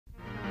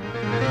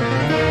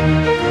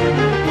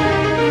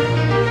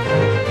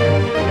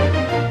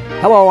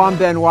Hello, I'm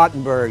Ben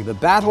Wattenberg. The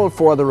battle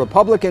for the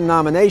Republican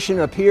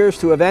nomination appears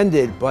to have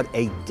ended, but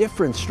a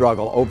different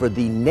struggle over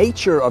the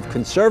nature of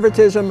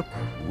conservatism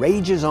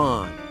rages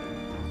on.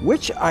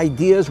 Which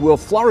ideas will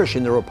flourish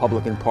in the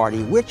Republican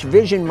Party? Which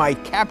vision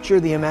might capture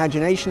the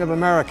imagination of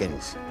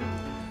Americans?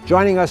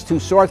 Joining us to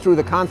sort through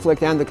the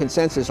conflict and the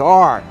consensus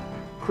are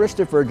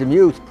Christopher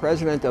DeMuth,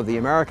 president of the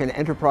American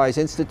Enterprise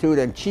Institute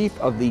and chief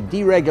of the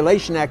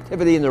deregulation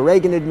activity in the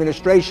Reagan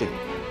administration;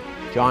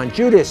 John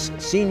Judis,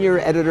 senior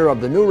editor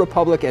of The New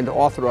Republic and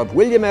author of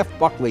William F.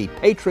 Buckley,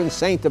 Patron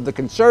Saint of the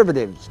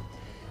Conservatives;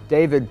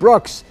 David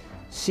Brooks,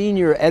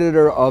 senior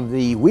editor of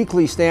the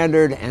Weekly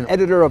Standard and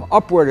editor of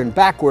Upward and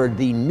Backward,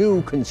 the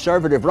New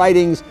Conservative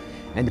Writings;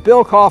 and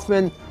Bill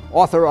Kauffman,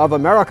 author of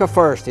America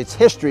First, Its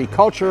History,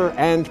 Culture,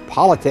 and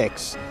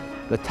Politics.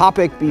 The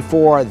topic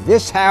before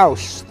this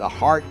House, the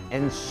heart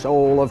and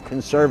soul of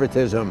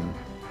conservatism.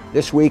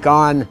 This week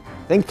on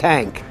Think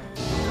Tank.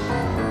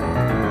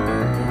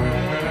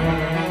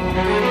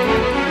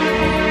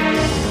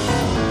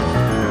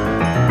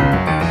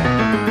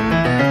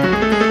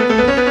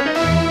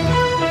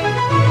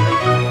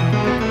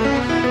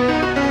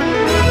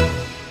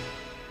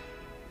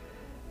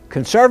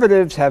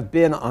 Conservatives have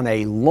been on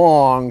a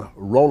long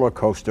roller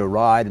coaster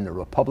ride in the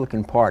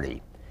Republican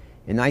Party.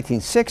 In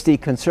 1960,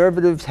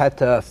 conservatives had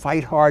to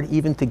fight hard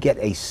even to get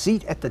a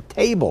seat at the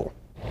table.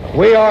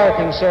 We are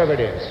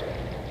conservatives.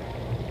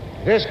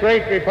 This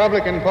great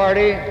Republican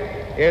Party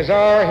is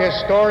our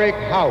historic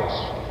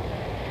house.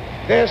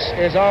 This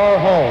is our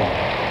home.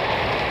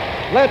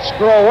 Let's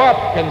grow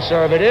up,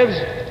 conservatives.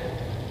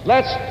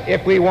 Let's,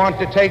 if we want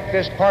to take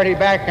this party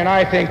back, and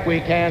I think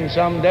we can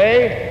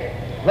someday,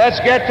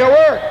 let's get to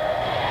work.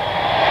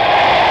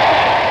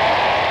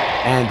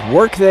 And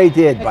work they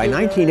did. By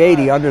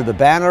 1980, under the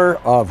banner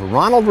of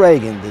Ronald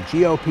Reagan, the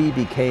GOP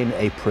became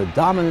a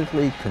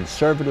predominantly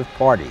conservative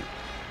party.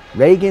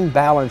 Reagan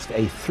balanced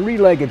a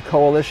three-legged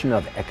coalition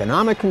of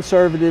economic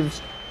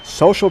conservatives,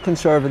 social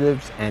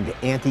conservatives, and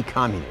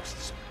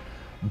anti-communists.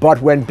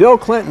 But when Bill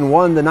Clinton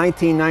won the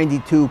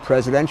 1992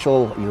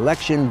 presidential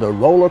election, the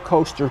roller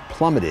coaster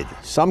plummeted.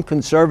 Some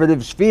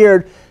conservatives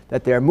feared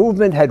that their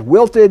movement had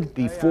wilted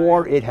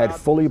before it had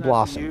fully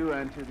blossomed.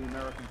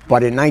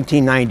 But in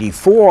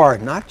 1994,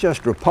 not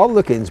just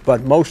Republicans,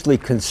 but mostly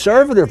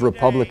conservative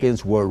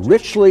Republicans were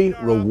richly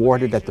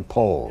rewarded at the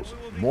polls.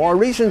 More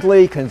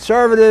recently,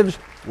 conservatives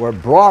were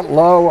brought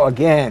low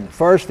again.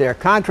 First, their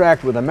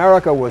contract with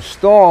America was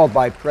stalled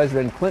by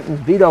President Clinton's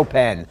veto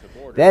pen.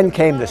 Then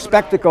came the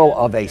spectacle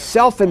of a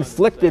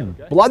self-inflicted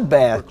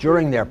bloodbath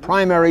during their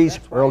primaries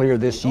earlier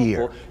this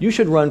year. You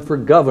should run for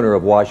governor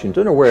of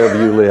Washington or wherever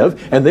you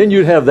live, and then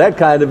you'd have that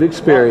kind of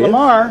experience.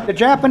 Lamar, the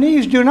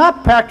Japanese do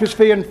not practice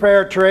free and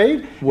fair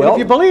trade. Well, if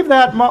you believe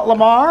that,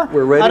 Lamar,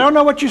 I don't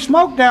know what you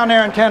smoke down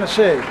there in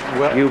Tennessee.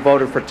 Well, you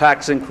voted for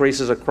tax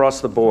increases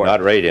across the board.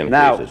 Not rate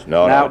increases.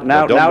 Now,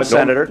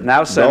 Senator.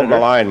 Don't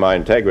malign my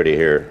integrity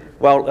here.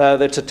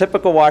 Well, it's a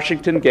typical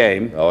Washington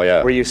game. Oh,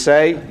 yeah. Where you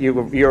say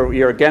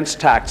you're against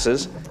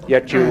taxes,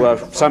 yet you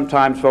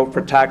sometimes vote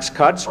for tax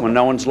cuts. When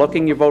no one's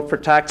looking, you vote for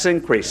tax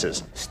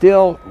increases.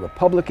 Still,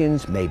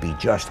 Republicans may be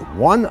just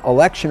one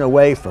election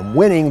away from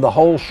winning the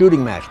whole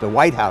shooting match: the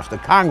White House, the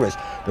Congress,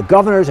 the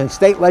governors and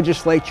state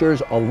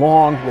legislatures,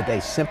 along with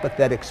a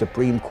sympathetic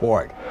Supreme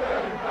Court.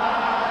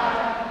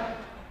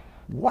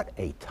 What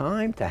a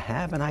time to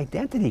have an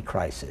identity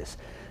crisis.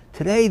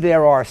 Today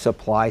there are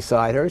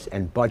supply-siders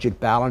and budget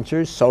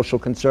balancers, social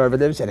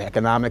conservatives and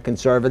economic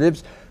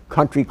conservatives,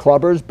 country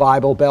clubbers,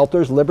 Bible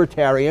belters,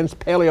 libertarians,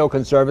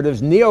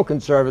 paleo-conservatives,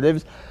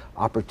 neoconservatives,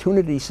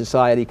 opportunity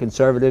society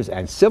conservatives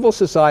and civil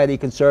society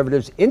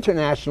conservatives,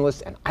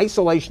 internationalists and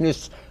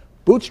isolationists,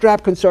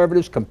 bootstrap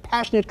conservatives,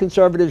 compassionate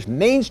conservatives,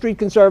 Main Street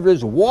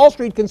conservatives, Wall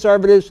Street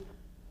conservatives.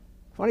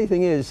 Funny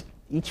thing is,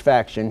 each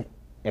faction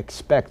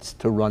expects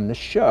to run the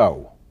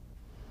show.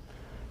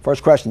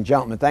 First question,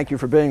 gentlemen, thank you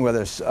for being with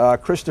us.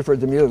 Christopher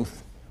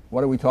DeMuth,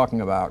 what are we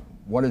talking about?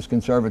 What is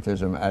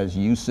conservatism as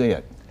you see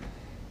it?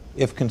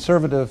 If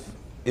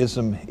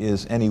conservatism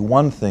is any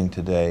one thing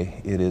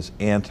today, it is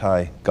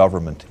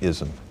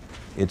anti-governmentism.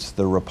 It's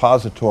the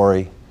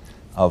repository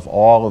of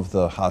all of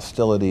the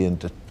hostility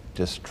and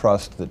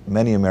distrust that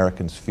many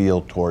Americans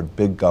feel toward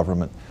big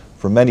government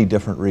for many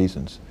different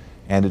reasons.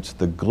 And it's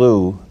the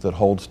glue that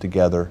holds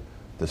together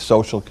the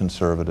social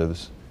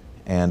conservatives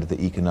and the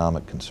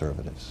economic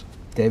conservatives.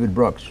 David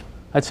Brooks.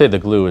 I'd say the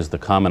glue is the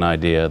common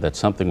idea that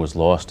something was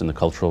lost in the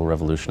Cultural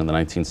Revolution of the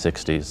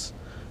 1960s,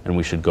 and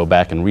we should go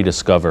back and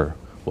rediscover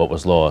what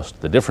was lost.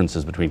 The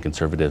differences between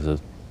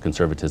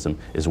conservatism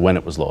is when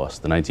it was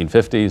lost. The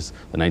 1950s,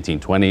 the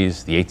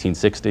 1920s, the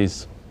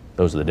 1860s,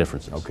 those are the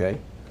differences. Okay.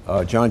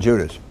 John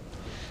Judis.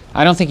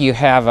 I don't think you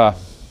have a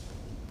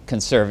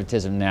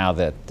conservatism now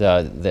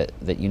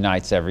that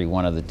unites every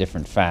one of the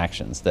different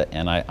factions.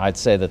 And I'd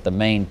say that the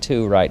main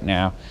two right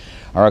now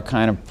are a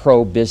kind of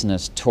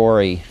pro-business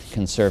Tory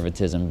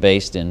conservatism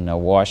based in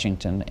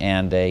Washington,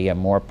 and a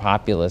more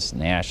populist,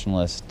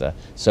 nationalist,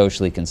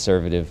 socially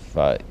conservative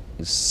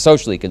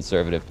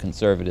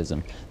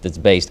conservatism that's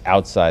based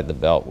outside the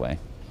Beltway.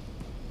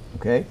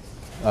 Okay.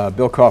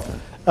 Bill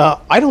Kauffman.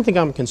 I don't think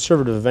I'm a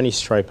conservative of any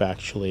stripe,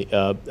 actually.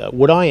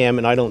 What I am,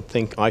 and I don't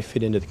think I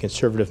fit into the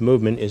conservative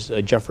movement, is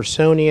a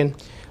Jeffersonian,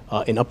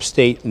 an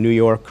upstate New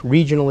York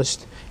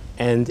regionalist,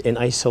 and an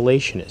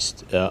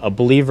isolationist, a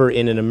believer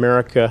in an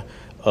America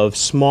of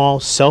small,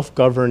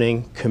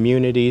 self-governing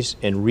communities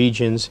and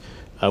regions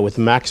with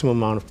a maximum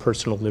amount of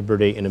personal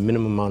liberty and a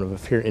minimum amount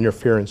of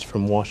interference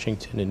from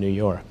Washington and New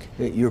York.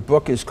 Your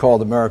book is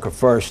called America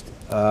First.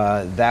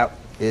 That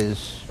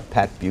is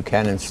Pat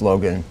Buchanan's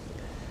slogan.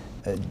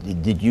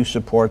 Did you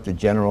support the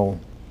general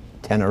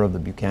tenor of the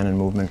Buchanan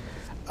movement?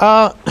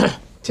 To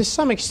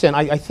some extent.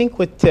 I think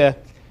what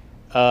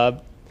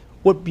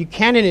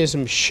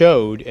Buchananism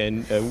showed,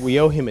 and we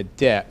owe him a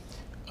debt,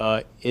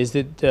 is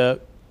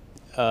that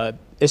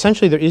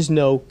essentially there is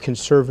no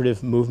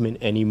conservative movement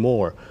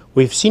anymore.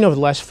 We've seen over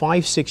the last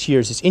 5-6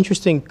 years this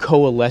interesting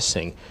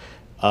coalescing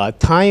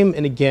time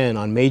and again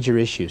on major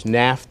issues: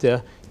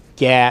 NAFTA,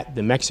 GATT,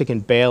 the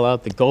Mexican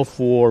bailout, the Gulf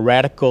War,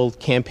 radical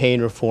campaign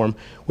reform.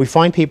 We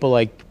find people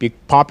like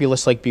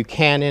populists like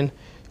Buchanan,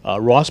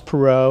 Ross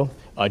Perot,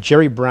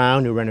 Jerry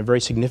Brown, who ran a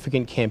very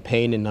significant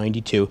campaign in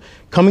 '92,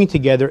 coming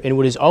together in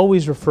what is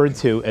always referred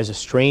to as a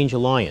strange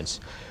alliance.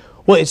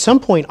 Well, at some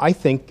point, I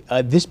think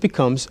this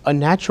becomes a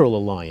natural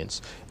alliance.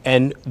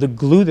 And the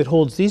glue that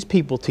holds these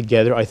people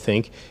together, I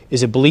think,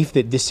 is a belief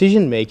that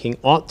decision-making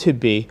ought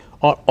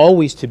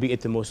always to be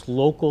at the most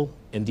local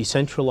and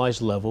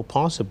decentralized level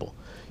possible.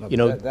 You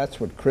know,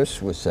 that's what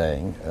Chris was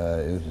saying.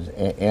 It was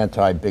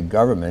anti-big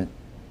government,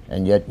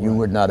 and yet you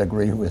would not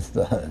agree with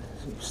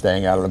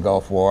staying out of the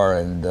Gulf War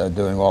and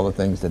doing all the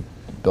things that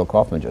Bill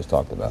Kauffman just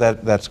talked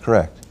about. That's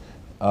correct.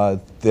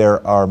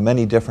 There are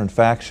many different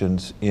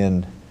factions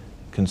in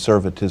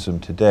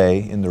conservatism today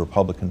in the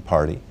Republican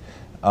Party,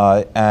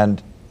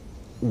 and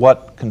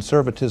what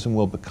conservatism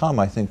will become,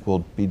 I think,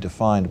 will be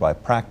defined by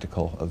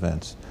practical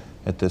events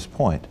at this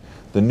point.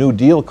 The New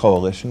Deal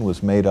coalition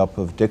was made up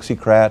of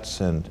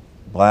Dixiecrats and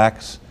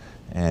blacks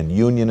and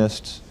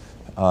unionists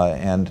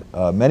and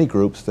many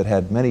groups that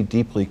had many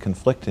deeply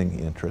conflicting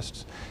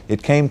interests.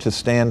 It came to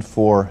stand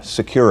for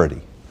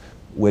security,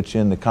 which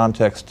in the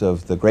context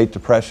of the Great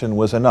Depression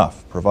was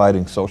enough,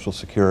 providing social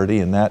security,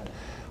 and that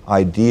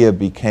idea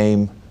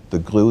became the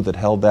glue that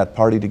held that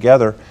party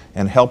together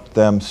and helped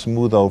them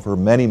smooth over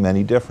many,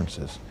 many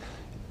differences.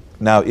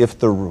 Now, if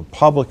the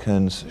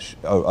Republicans,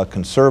 a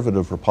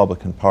conservative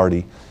Republican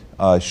Party,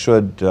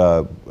 should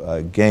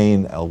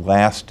gain a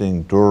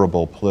lasting,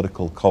 durable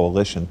political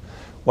coalition,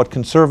 what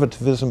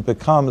conservatism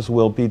becomes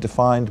will be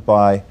defined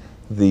by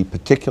the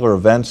particular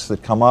events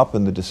that come up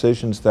and the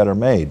decisions that are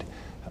made.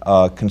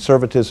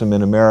 Conservatism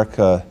in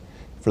America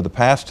for the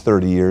past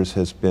 30 years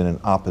has been an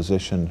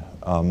opposition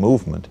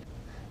movement.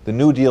 The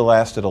New Deal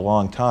lasted a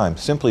long time.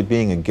 Simply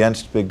being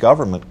against big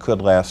government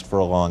could last for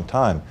a long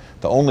time.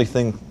 The only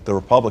thing the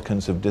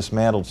Republicans have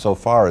dismantled so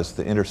far is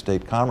the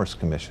Interstate Commerce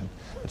Commission.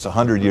 It's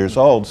 100 years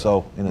old,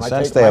 so in a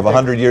sense they have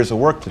 100 years of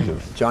work to do.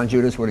 John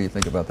Judis, what do you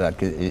think about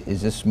that?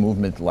 Is this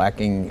movement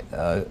lacking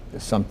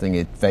something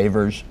it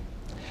favors?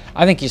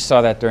 I think you saw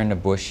that during the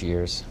Bush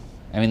years.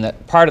 I mean,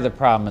 part of the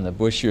problem in the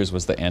Bush years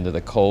was the end of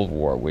the Cold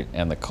War,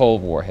 and the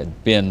Cold War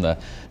had been the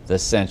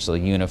essentially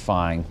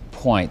unifying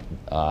point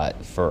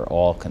for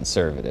all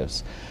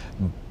conservatives.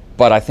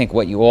 But I think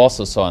what you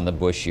also saw in the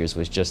Bush years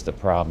was just the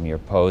problem you're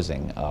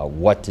posing,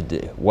 what to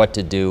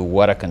do,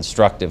 what a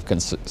constructive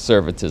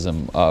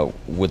conservatism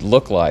would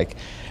look like.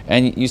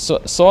 And you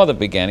saw the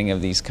beginning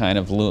of these kind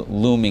of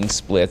looming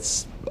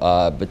splits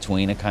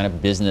between a kind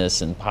of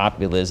business and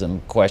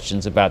populism,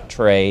 questions about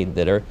trade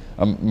that are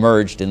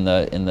emerged in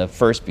the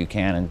first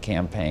Buchanan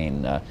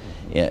campaign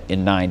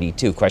in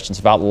 '92, questions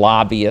about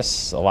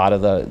lobbyists. A lot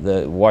of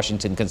the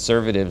Washington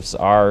conservatives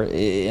are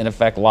in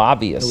effect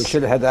lobbyists. We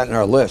should have had that in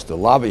our list, the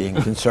lobbying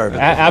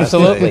conservatives.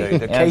 Absolutely.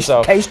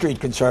 The K Street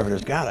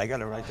conservatives. God, I got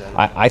to write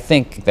that. I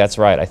think that's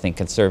right. I think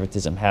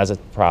conservatism has a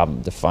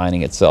problem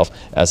defining itself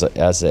as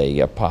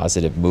a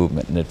positive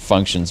movement, and it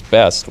functions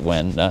best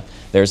when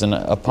there's an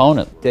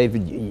opponent.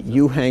 David,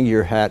 you hang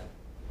your hat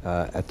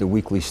at the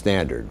Weekly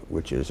Standard,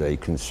 which is a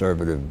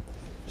conservative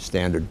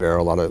standard bearer.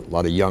 A lot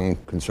of young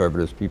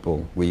conservatives,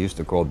 people we used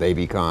to call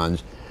baby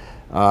cons.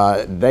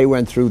 They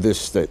went through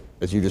this,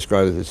 as you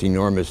described it, this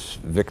enormous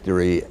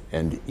victory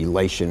and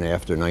elation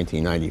after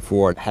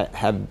 1994.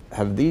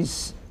 Have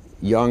these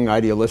young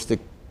idealistic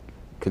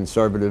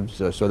conservatives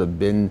sort of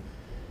been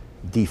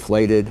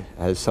deflated?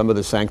 Has some of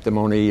the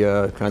sanctimony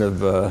kind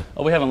of...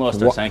 Oh, we haven't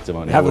lost our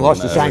sanctimony. Haven't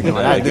lost the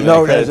sanctimony.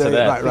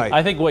 Right.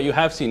 I think what you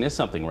have seen is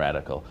something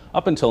radical.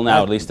 Up until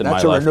now, at least in my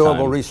lifetime. That's a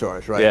renewable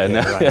resource, right?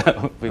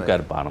 Yeah, we've got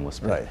a bottomless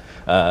pit.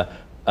 Right.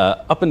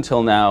 Up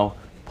until now,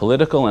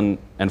 political and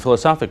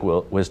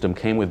philosophical wisdom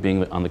came with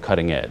being on the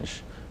cutting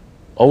edge.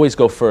 Always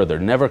go further,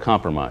 never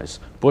compromise.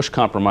 Bush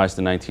compromised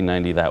in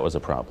 1990, that was a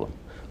problem.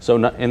 So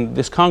in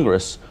this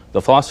Congress,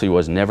 the philosophy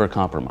was never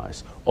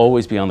compromise,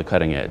 always be on the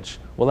cutting edge.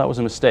 Well, that was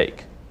a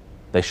mistake.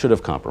 They should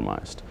have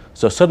compromised.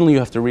 So suddenly you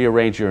have to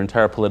rearrange your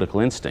entire political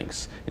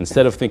instincts.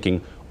 Instead of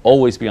thinking,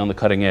 always be on the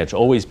cutting edge,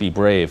 always be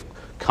brave,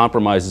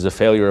 compromise is a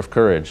failure of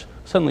courage.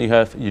 suddenly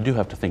you do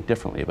have to think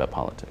differently about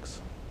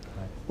politics.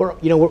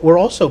 We're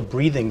also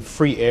breathing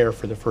free air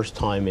for the first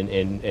time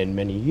in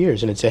many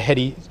years, and it's a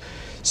heady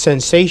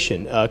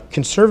sensation.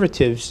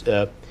 Conservatives,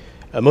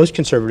 most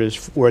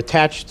conservatives were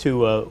attached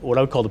to what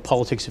I would call the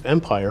politics of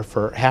empire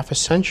for half a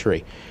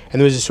century. And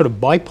there was a sort of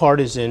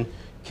bipartisan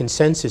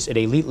consensus at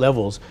elite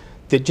levels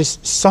that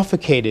just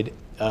suffocated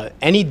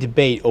any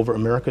debate over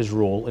America's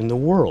role in the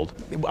world.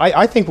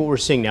 I think what we're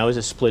seeing now is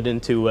a split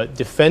into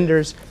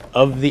defenders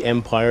of the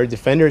empire,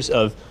 defenders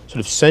of sort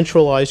of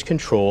centralized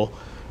control,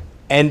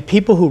 and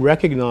people who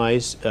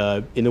recognize,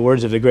 in the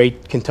words of the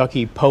great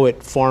Kentucky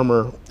poet,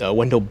 farmer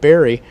Wendell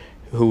Berry,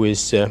 who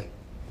is,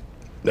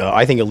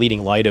 I think, a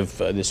leading light of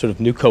this sort of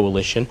new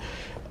coalition,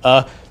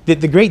 that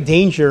the great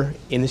danger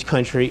in this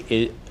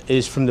country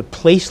is from the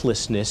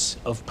placelessness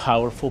of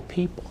powerful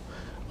people.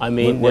 I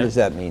mean, what does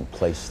that mean,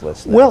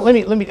 placelessness? Well,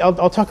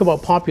 I'll talk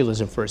about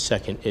populism for a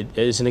second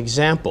as an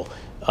example.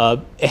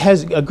 It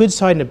has a good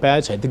side and a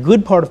bad side. The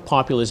good part of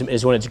populism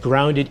is when it's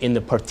grounded in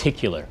the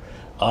particular.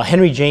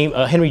 Henry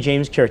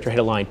James' character had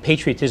a line,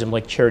 "Patriotism,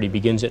 like charity,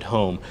 begins at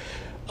home."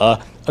 A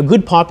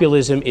good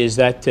populism is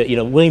that,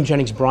 William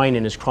Jennings Bryan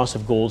in his Cross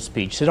of Gold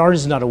speech said,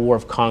 ours is not a war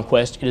of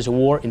conquest, it is a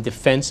war in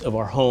defense of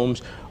our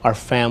homes, our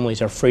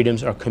families, our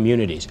freedoms, our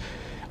communities.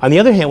 On the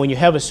other hand, when you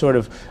have a sort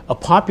of a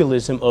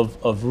populism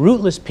of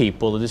rootless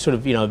people, this sort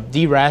of,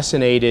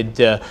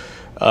 deracinated,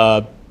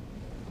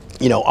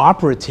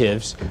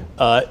 operatives,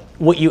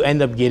 what you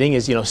end up getting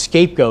is,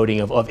 scapegoating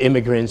of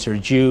immigrants or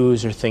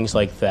Jews or things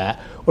like that.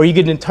 Or you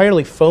get an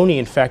entirely phony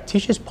and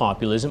factitious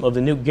populism of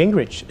the Newt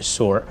Gingrich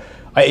sort.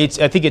 I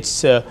think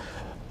it's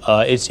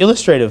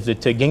illustrative that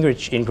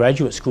Gingrich in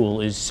graduate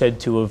school is said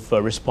to have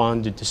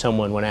responded to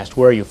someone when asked,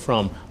 "Where are you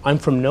from?" "I'm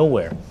from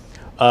nowhere."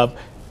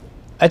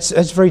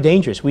 That's very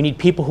dangerous. We need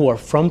people who are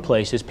from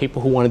places,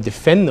 people who want to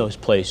defend those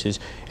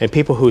places, and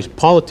people whose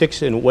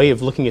politics and way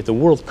of looking at the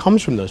world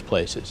comes from those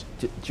places.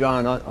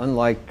 John,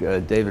 unlike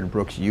David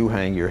Brooks, you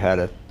hang your hat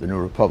at the New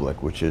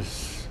Republic, which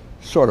is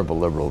sort of a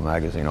liberal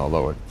magazine,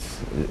 although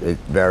it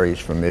varies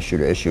from issue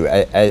to issue.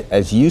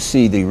 As you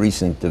see the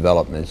recent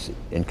developments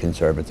in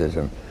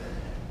conservatism,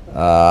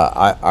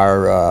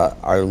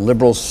 are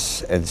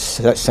liberals and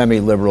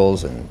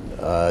semi-liberals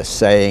and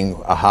saying,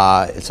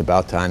 aha, it's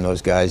about time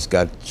those guys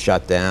got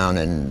shut down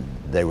and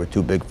they were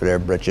too big for their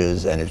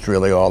britches and it's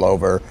really all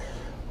over?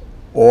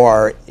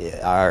 Or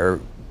are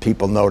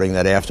people noting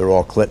that after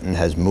all Clinton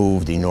has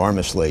moved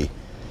enormously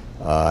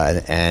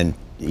and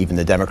even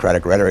the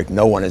Democratic rhetoric,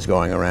 no one is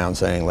going around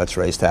saying, let's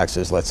raise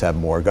taxes, let's have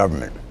more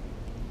government?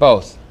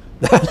 Both.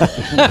 All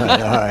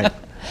right.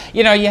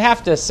 You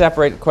have to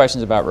separate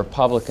questions about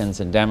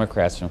Republicans and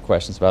Democrats from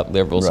questions about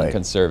liberals and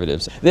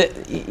conservatives.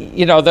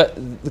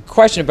 The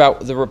question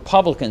about the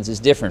Republicans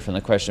is different from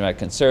the question about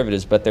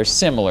conservatives, but they're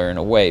similar in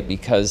a way,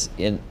 because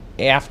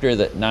after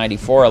the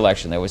 '94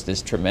 election, there was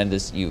this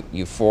tremendous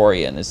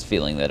euphoria and this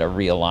feeling that a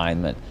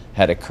realignment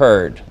had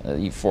occurred,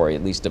 euphoria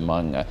at least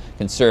among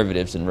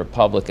conservatives and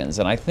Republicans.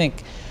 And I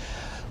think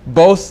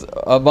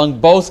among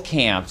both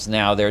camps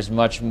now there's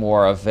much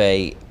more of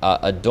a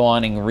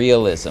dawning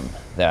realism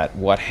that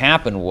what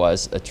happened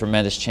was a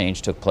tremendous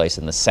change took place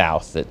in the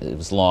South, that it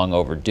was long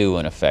overdue,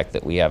 in effect,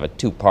 that we have a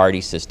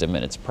two-party system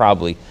and it's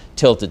probably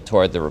tilted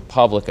toward the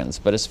Republicans.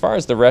 But as far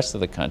as the rest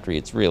of the country,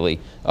 it's really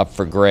up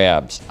for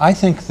grabs. I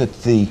think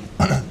that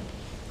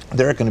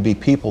there are going to be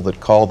people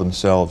that call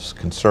themselves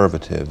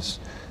conservatives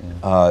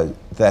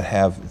that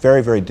have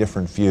very, very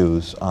different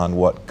views on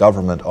what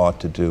government ought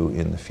to do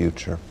in the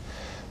future.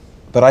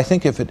 But I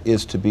think if it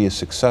is to be a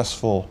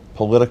successful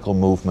political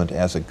movement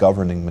as a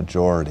governing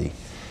majority,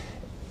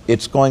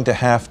 it's going to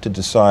have to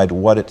decide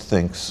what it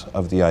thinks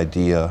of the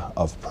idea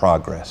of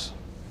progress.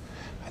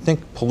 I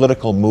think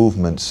political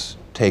movements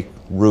take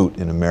root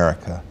in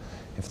America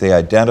if they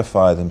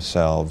identify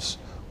themselves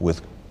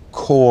with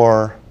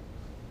core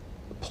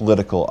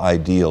political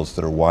ideals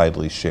that are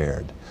widely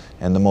shared.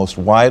 And the most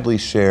widely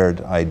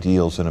shared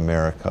ideals in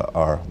America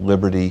are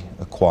liberty,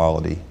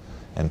 equality,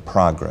 and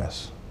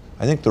progress.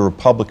 I think the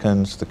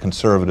Republicans, the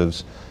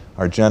conservatives,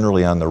 are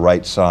generally on the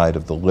right side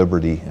of the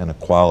liberty and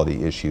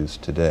equality issues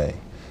today.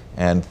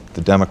 And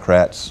the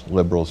Democrats,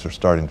 liberals, are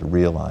starting to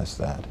realize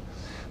that.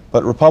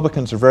 But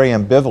Republicans are very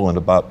ambivalent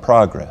about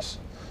progress.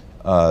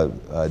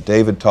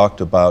 David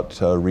talked about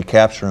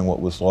recapturing what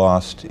was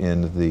lost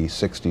in the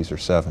 60s or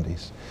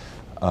 70s.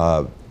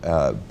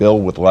 Bill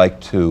would like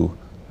to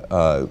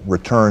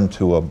return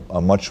to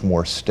a much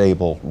more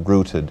stable,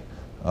 rooted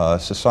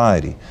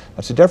society.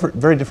 That's a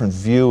very different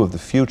view of the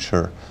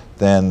future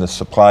than the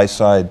supply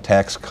side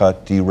tax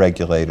cut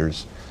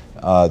deregulators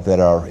that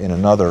are in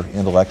another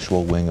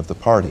intellectual wing of the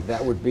party.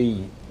 That would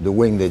be the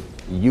wing that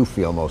you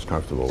feel most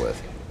comfortable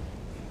with.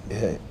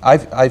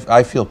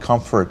 I feel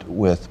comfort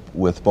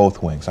with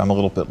both wings. I'm a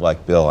little bit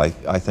like Bill.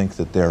 I think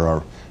that there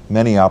are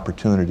many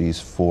opportunities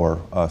for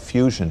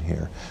fusion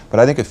here, but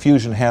I think a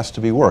fusion has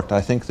to be worked.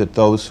 I think that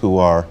those who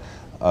are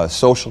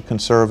social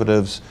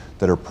conservatives,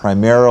 that are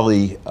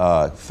primarily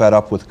fed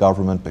up with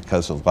government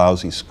because of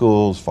lousy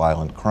schools,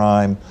 violent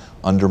crime,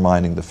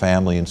 undermining the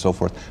family, and so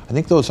forth. I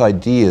think those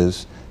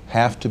ideas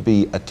have to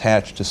be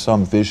attached to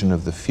some vision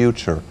of the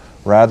future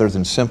rather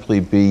than simply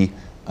be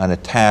an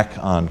attack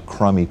on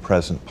crummy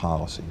present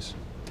policies.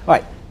 All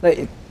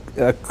right.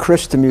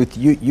 Chris DeMuth,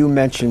 you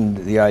mentioned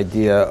the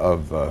idea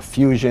of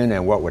fusion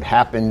and what would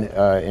happen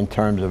in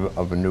terms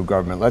of a new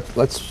government.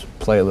 Let's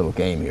play a little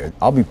game here.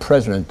 I'll be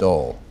President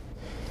Dole.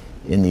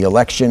 In the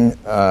election,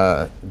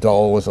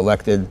 Dole was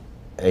elected.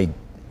 A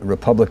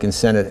Republican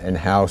Senate and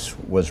House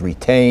was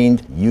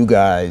retained. You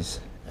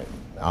guys,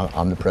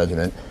 I'm the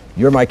president.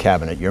 You're my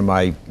cabinet. You're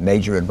my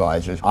major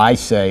advisors. I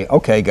say,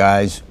 okay,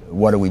 guys,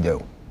 what do we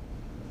do?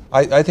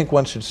 I think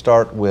one should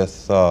start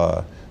with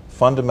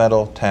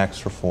fundamental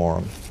tax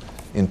reform,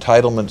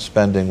 entitlement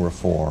spending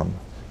reform,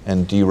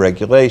 and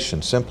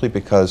deregulation, simply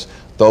because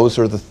those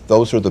are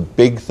the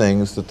big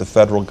things that the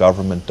federal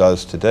government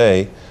does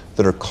today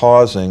that are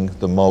causing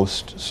the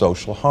most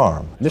social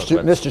harm.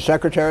 Mr.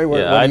 Secretary, what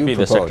do you I'd be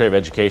propose? the Secretary of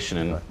Education,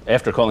 and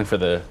after calling for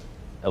the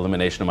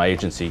elimination of my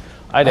agency,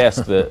 I'd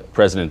ask the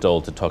President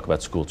Dole to talk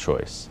about school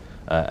choice.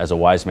 As a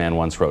wise man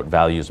once wrote,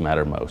 values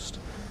matter most.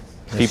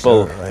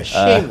 People,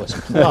 shameless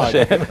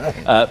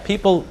plug.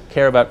 People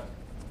care about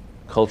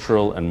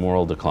cultural and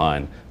moral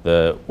decline.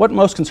 What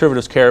most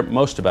conservatives care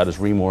most about is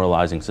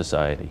remoralizing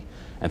society.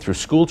 And through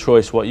school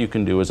choice, what you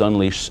can do is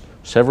unleash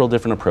several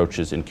different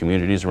approaches in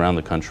communities around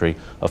the country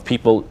of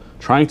people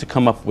trying to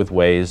come up with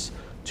ways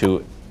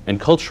to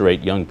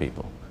enculturate young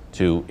people,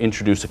 to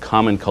introduce a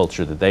common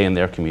culture that they and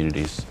their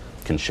communities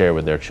can share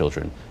with their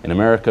children. In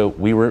America,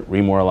 we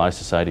remoralize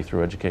society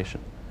through education.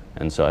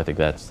 And so I think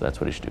that's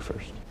what he should do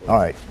first. All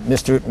right,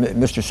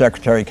 Mr.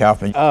 Secretary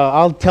Kauffman.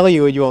 I'll tell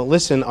you, you won't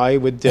listen. I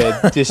would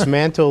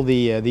dismantle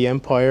the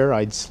empire.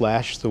 I'd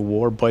slash the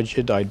war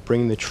budget. I'd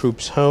bring the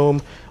troops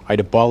home. I'd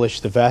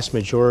abolish the vast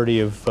majority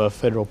of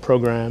federal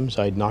programs.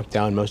 I'd knock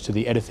down most of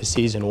the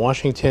edifices in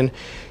Washington,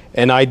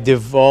 and I'd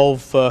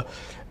devolve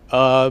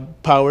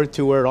power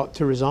to where it ought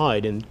to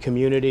reside, in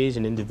communities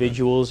and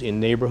individuals, in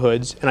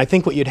neighborhoods. And I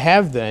think what you'd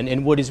have then,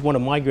 and what is one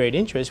of my great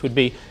interests, would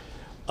be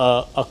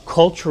a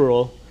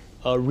cultural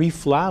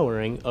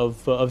reflowering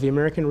of the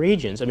American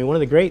regions. I mean,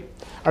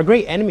 our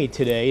great enemy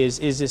today is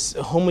this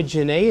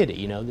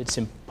homogeneity. That's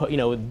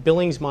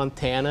Billings,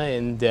 Montana,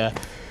 and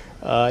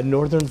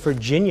Northern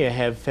Virginia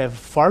have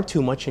far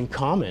too much in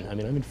common. I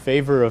mean, I'm in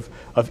favor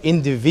of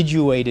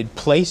individuated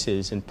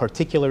places and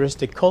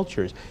particularistic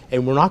cultures,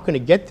 and we're not going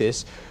to get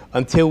this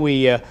until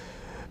we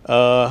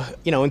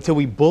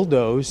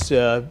bulldoze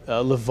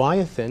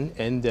Leviathan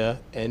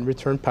and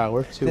return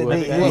power to the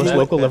most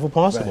local level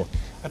possible. Right.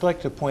 I'd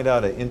like to point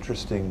out an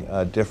interesting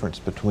difference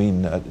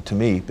between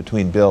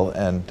Bill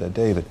and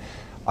David.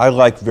 I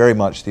like very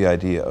much the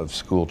idea of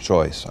school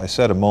choice. I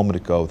said a moment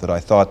ago that I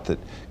thought that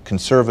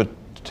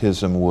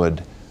conservatism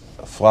would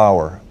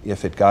flower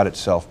if it got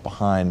itself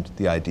behind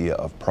the idea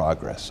of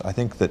progress. I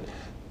think that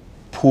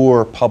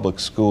poor public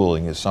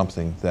schooling is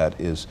something that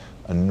is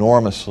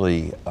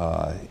enormously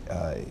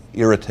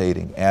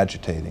irritating,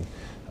 agitating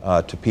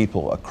to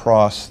people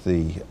across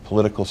the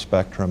political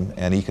spectrum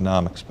and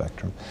economic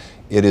spectrum.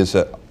 It is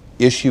an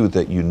issue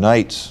that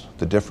unites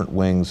the different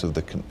wings of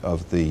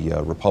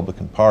the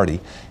Republican Party,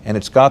 and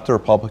it's got the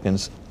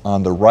Republicans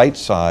on the right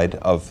side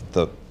of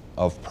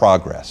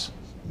progress.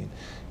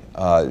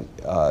 I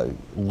mean,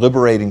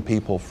 liberating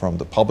people from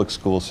the public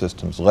school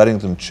systems, letting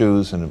them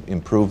choose and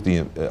improve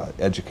the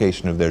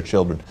education of their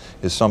children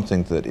is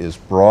something that is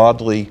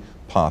broadly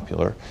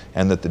popular,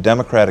 and that the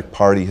Democratic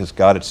Party has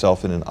got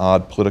itself in an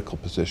odd political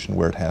position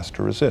where it has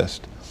to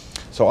resist.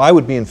 So I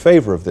would be in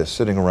favor of this,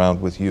 sitting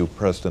around with you,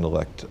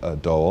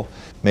 President-elect Dole,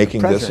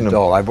 making this an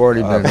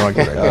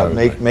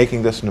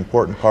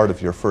important part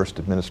of your first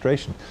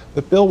administration.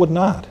 But Bill would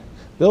not.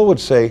 Bill would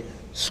say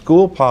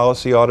school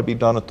policy ought to be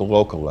done at the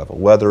local level,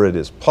 whether it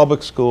is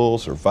public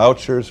schools or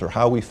vouchers or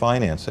how we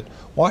finance it.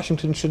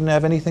 Washington shouldn't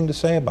have anything to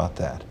say about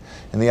that.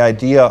 And the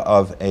idea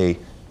of a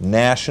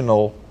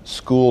national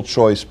school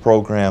choice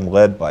program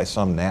led by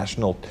some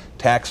national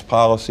tax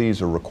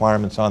policies or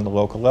requirements on the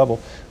local level,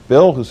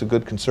 Bill, who's a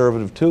good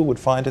conservative too, would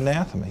find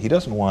anathema. He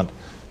doesn't want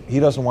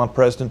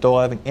President Dole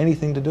having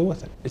anything to do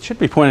with it. It should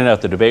be pointed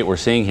out the debate we're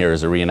seeing here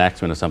is a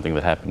reenactment of something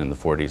that happened in the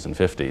 40s and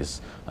 50s.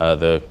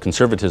 The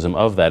conservatism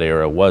of that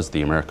era was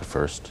the America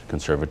First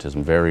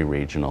conservatism, very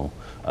regional,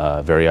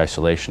 very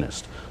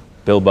isolationist.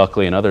 Bill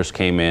Buckley and others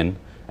came in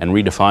and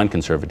redefined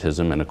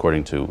conservatism, and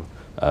according to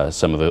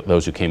some of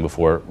those who came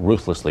before,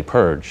 ruthlessly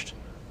purged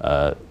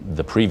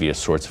the previous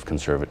sorts of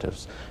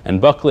conservatives.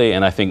 And Buckley,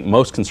 and I think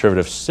most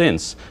conservatives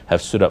since,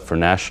 have stood up for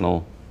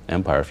national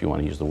empire, if you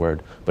want to use the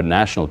word, but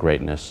national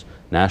greatness,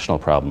 national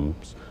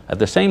problems, at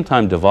the same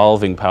time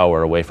devolving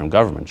power away from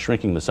government,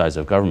 shrinking the size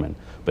of government,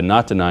 but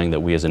not denying that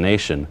we as a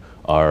nation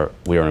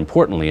we are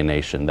importantly a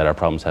nation, that our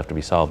problems have to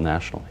be solved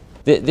nationally.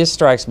 This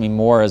strikes me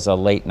more as a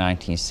late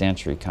 19th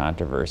century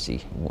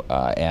controversy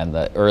and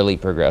the early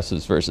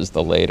progressives versus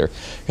the later,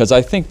 because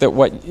I think that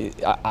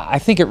I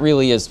think it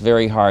really is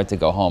very hard to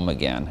go home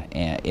again,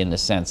 in the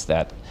sense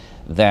that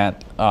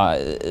that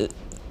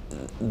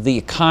the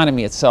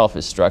economy itself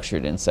is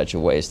structured in such a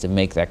way as to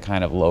make that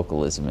kind of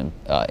localism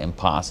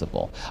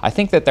impossible. I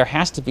think that there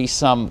has to be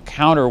some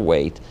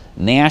counterweight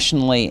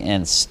nationally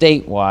and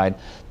statewide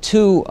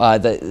to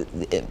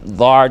the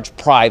large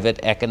private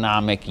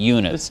economic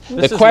units.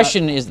 The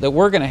question is that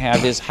we're going to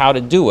have is how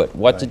to do it,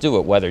 what to do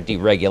it, whether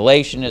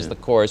deregulation is the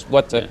course,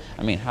 what to,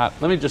 I mean, how.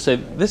 Let me just say,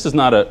 this is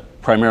not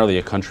primarily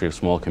a country of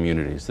small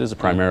communities. This is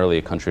primarily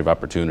a country of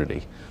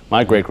opportunity.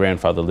 My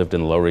great-grandfather lived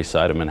in the Lower East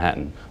Side of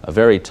Manhattan, a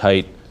very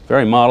tight,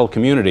 very model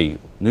community,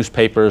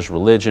 newspapers,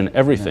 religion,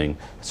 everything.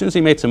 As soon as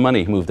he made some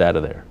money, he moved out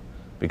of there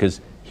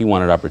because he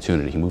wanted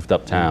opportunity. He moved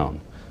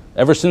uptown.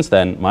 Ever since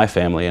then, my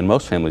family and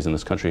most families in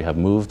this country have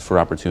moved for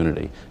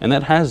opportunity, and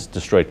that has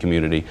destroyed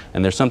community,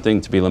 and there's something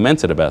to be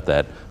lamented about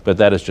that, but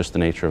that is just the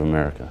nature of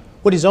America.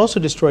 What has also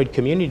destroyed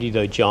community,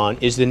 though, John,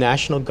 is the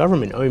national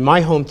government. I mean,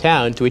 my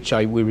hometown, to which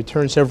we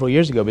returned several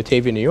years ago,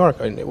 Batavia, New York,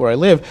 where I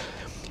live,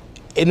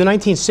 in the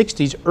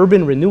 1960s,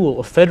 urban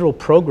renewal, a federal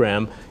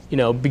program,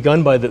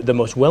 begun by the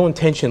most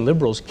well-intentioned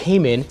liberals,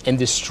 came in and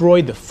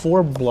destroyed the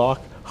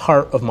 4-block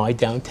heart of my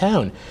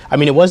downtown. I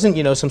mean, it wasn't,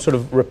 some sort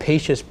of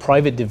rapacious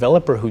private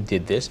developer who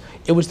did this.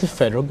 It was the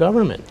federal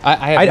government.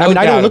 I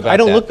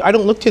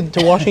don't look to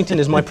Washington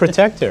as my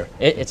protector.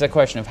 It's a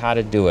question of how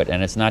to do it,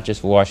 and it's not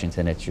just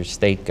Washington, it's your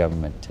state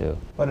government too.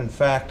 But in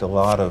fact, a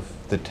lot of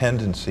the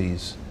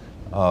tendencies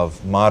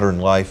of modern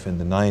life in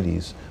the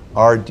 90s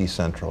are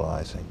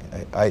decentralizing.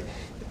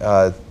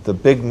 The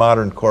big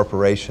modern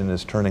corporation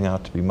is turning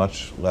out to be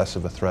much less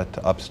of a threat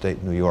to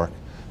upstate New York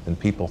than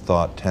people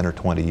thought 10 or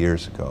 20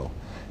 years ago.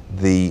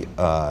 The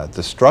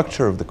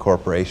structure of the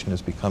corporation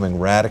is becoming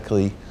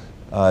radically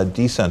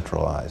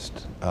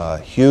decentralized.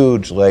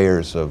 Huge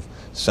layers of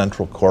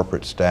central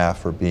corporate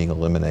staff are being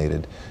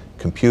eliminated.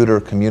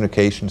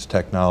 Communications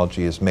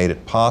technology has made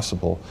it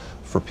possible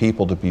for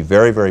people to be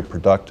very, very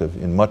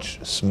productive in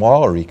much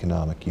smaller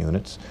economic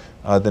units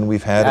than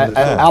we've had in the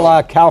past. A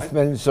la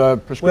Kauffman's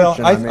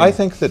prescription. Well, I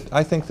think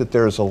that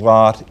there's a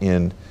lot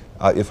in,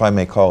 if I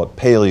may call it,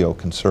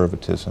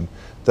 paleo-conservatism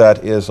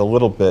that is a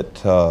little bit,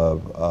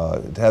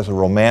 has a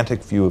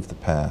romantic view of the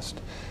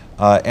past,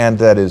 and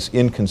that is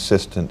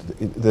inconsistent,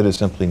 that is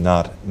simply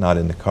not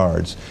in the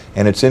cards.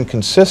 And it's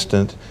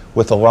inconsistent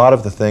with a lot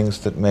of the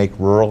things that make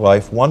rural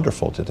life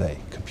wonderful today.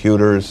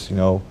 Computers,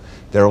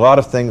 there are a lot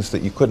of things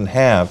that you couldn't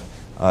have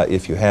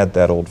if you had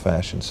that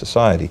old-fashioned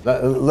society.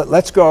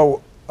 Let's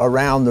go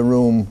around the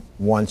room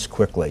once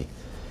quickly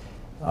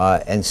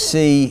and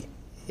see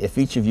if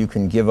each of you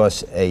can give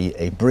us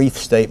a brief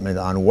statement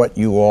on what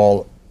you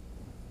all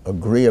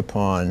agree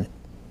upon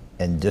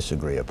and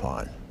disagree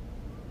upon.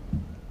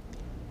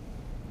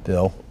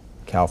 Bill,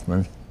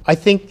 Kauffman. I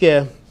think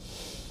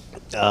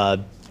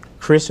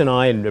Chris and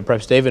I, and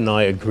perhaps David and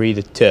I, agree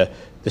that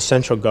the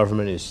central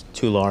government is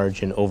too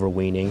large and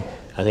overweening.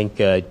 I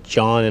think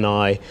John and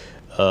I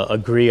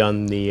agree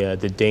on the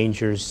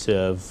dangers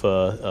of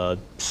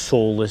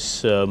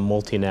soulless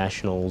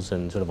multinationals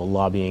and sort of a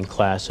lobbying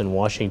class in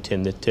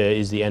Washington that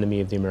is the enemy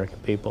of the American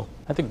people.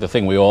 I think the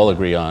thing we all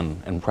agree on,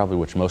 and probably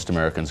which most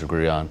Americans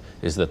agree on,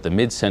 is that the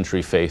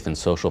mid-century faith in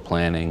social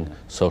planning,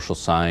 social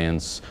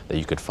science, that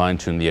you could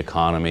fine-tune the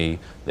economy,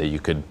 that you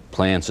could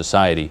plan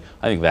society,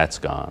 I think that's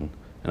gone.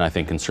 And I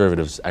think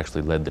conservatives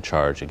actually led the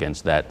charge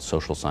against that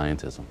social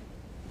scientism.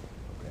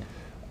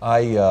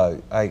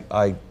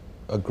 I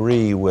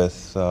agree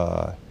with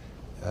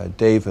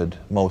David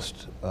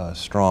most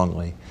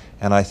strongly,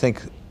 and I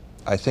think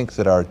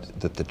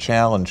that the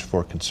challenge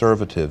for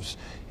conservatives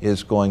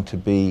is going to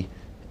be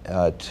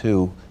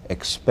to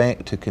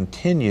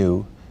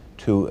continue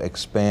to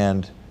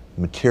expand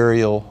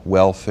material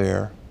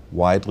welfare,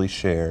 widely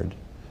shared,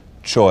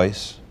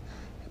 choice,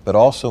 but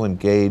also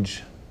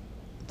engage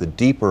the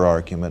deeper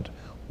argument: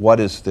 what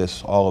is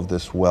this, all of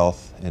this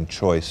wealth and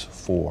choice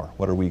for?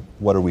 What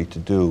are we to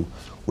do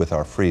with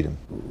our freedom?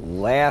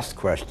 Last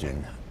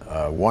question,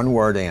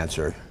 one-word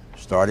answer,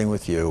 starting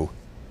with you.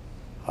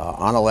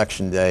 On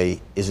Election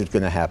Day, is it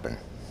going to happen?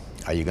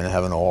 Are you going to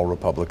have an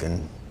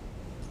all-Republican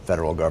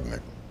federal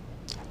government?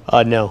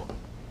 No.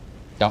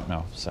 Don't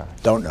know, sorry.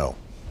 Don't know.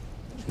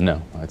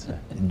 No, I'd say.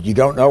 You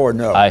don't know or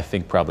no? I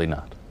think probably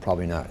not.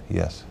 Probably not.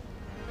 Yes.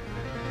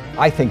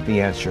 I think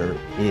the answer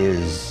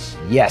is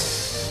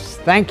yes.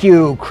 Thank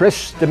you,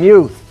 Chris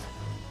DeMuth,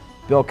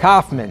 Bill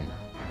Kauffman,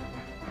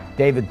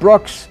 David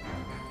Brooks,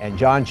 and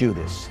John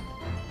Judis.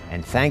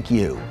 And thank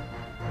you.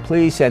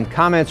 Please send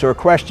comments or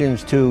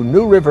questions to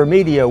New River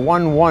Media,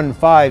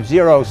 1150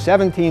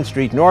 17th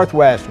Street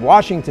Northwest,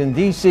 Washington,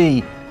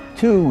 D.C.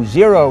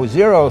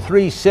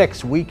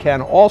 20036. We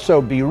can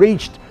also be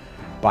reached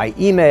by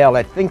email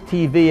at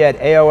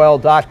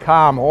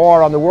thinktv@aol.com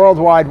or on the World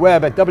Wide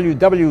Web at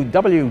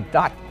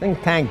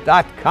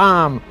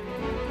www.thinktank.com.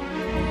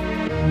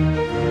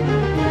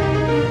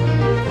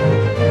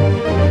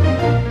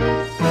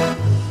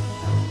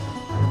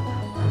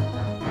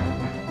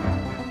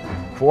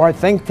 For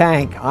Think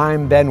Tank,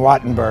 I'm Ben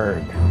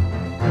Wattenberg.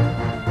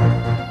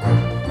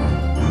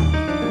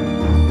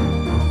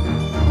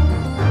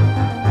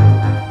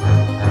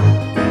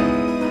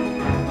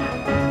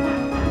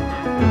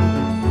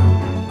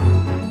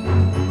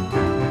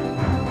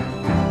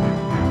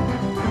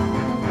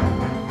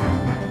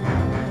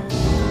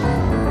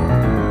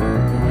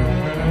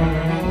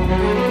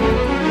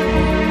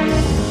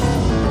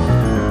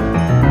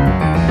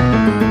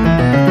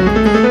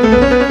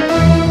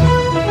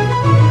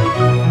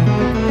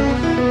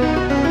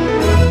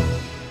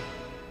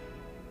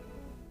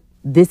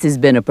 This has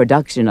been a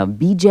production of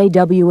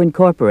BJW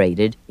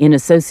Incorporated in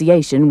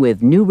association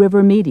with New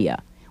River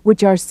Media,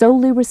 which are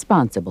solely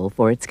responsible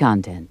for its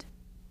content.